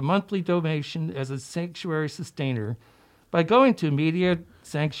gift of a monthly donation as a sanctuary sustainer by going to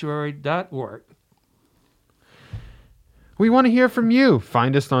MediaSanctuary.org. We want to hear from you.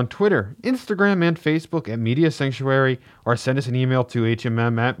 Find us on Twitter, Instagram, and Facebook at Media Sanctuary, or send us an email to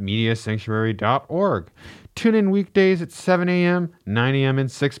hmm@mediasanctuary.org. Tune in weekdays at 7 a.m., 9 a.m., and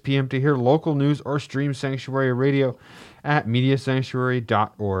 6 p.m. to hear local news or stream Sanctuary Radio at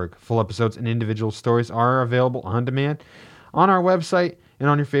mediasanctuary.org. Full episodes and individual stories are available on demand on our website and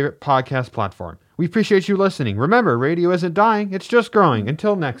on your favorite podcast platform. We appreciate you listening. Remember, radio isn't dying, it's just growing.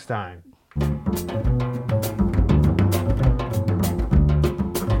 Until next time.